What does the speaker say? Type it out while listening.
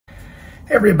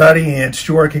Hey everybody, it's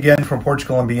Jork again from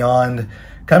Portugal and Beyond.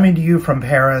 Coming to you from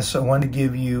Paris, I want to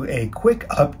give you a quick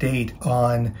update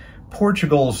on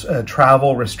Portugal's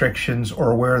travel restrictions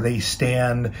or where they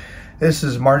stand. This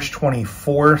is March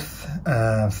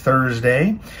 24th,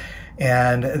 Thursday,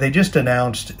 and they just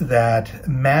announced that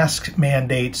mask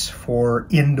mandates for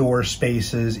indoor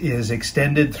spaces is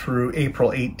extended through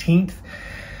April 18th.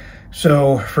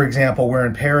 So, for example, we're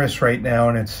in Paris right now,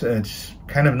 and it's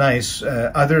kind of nice.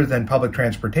 Other than public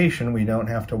transportation, we don't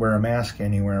have to wear a mask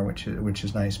anywhere, which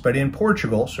is nice. But in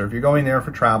Portugal, so if you're going there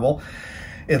for travel,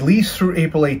 at least through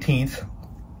April 18th,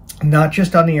 not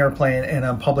just on the airplane and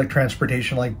on public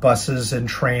transportation like buses and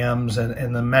trams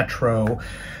and the metro,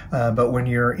 but when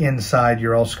you're inside,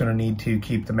 you're also going to need to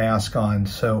keep the mask on.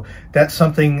 So that's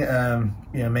something,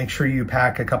 make sure you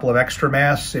pack a couple of extra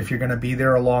masks if you're going to be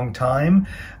there a long time.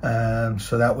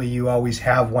 So that way you always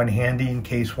have one handy in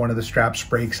case one of the straps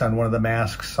breaks on one of the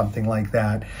masks, something like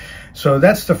that. So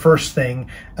that's the first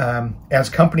thing. As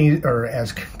countries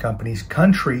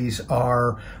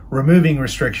are removing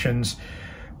restrictions,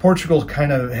 Portugal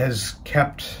kind of has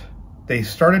they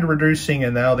started reducing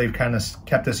and now they've kind of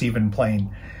kept us even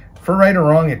playing. For right or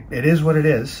wrong, it is what it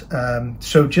is.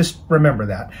 So just remember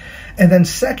that. And then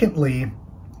secondly,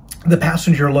 the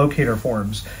passenger locator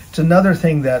forms. It's another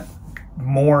thing that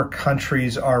more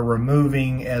countries are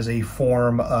removing as a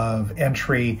form of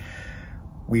entry.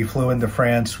 We flew into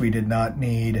France. We did not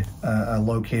need a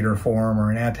locator form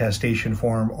or an attestation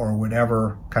form or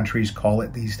whatever countries call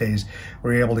it these days.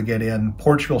 We're able to get in.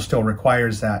 Portugal still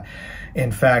requires that.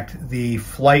 In fact, the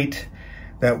flight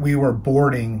that we were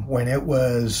boarding, when it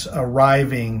was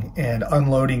arriving and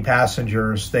unloading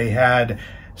passengers, they had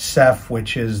CEF,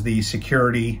 which is the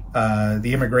security, the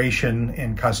immigration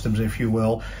and customs, if you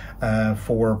will,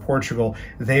 for Portugal.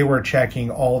 They were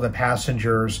checking all the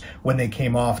passengers when they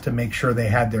came off to make sure they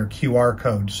had their QR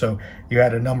code. So you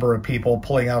had a number of people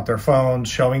pulling out their phones,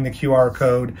 showing the QR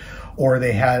code, or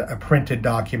they had a printed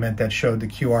document that showed the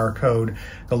QR code,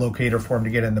 the locator form to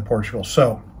get into Portugal.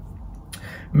 So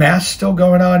masks still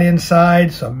going on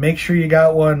inside, so make sure you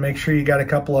got one. Make sure you got a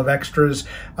couple of extras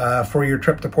for your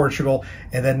trip to Portugal.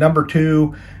 And then number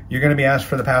two, you're going to be asked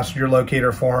for the passenger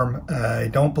locator form. I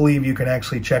don't believe you can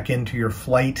actually check into your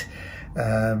flight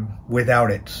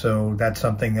without it. So that's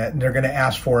something that they're going to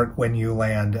ask for it when you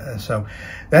land. So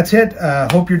that's it.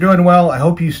 Hope you're doing well. I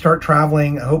hope you start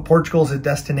traveling. I hope Portugal's a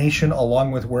destination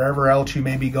along with wherever else you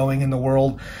may be going in the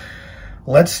world.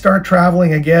 Let's start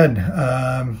traveling again.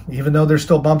 Even though there's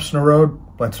still bumps in the road,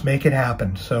 let's make it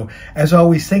happen. So as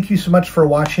always, thank you so much for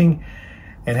watching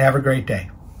and have a great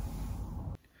day.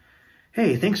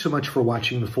 Hey, thanks so much for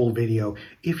watching the full video.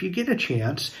 If you get a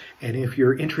chance, and if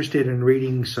you're interested in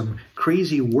reading some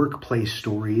crazy workplace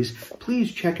stories,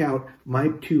 please check out my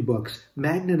two books,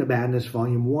 Magnet of Madness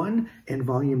Volume 1 and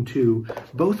Volume 2,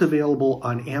 both available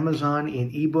on Amazon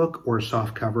in ebook or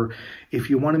softcover. If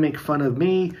you want to make fun of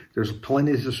me, there's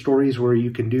plenty of stories where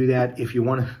you can do that. If you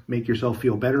want to make yourself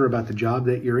feel better about the job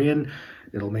that you're in,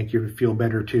 it'll make you feel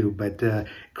better too. But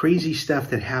crazy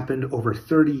stuff that happened over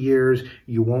 30 years,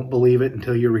 you won't believe it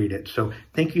until you read it. So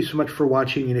thank you so much for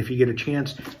watching. And if you get a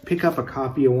chance, pick up a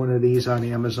copy of one of these on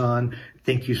Amazon.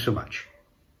 Thank you so much.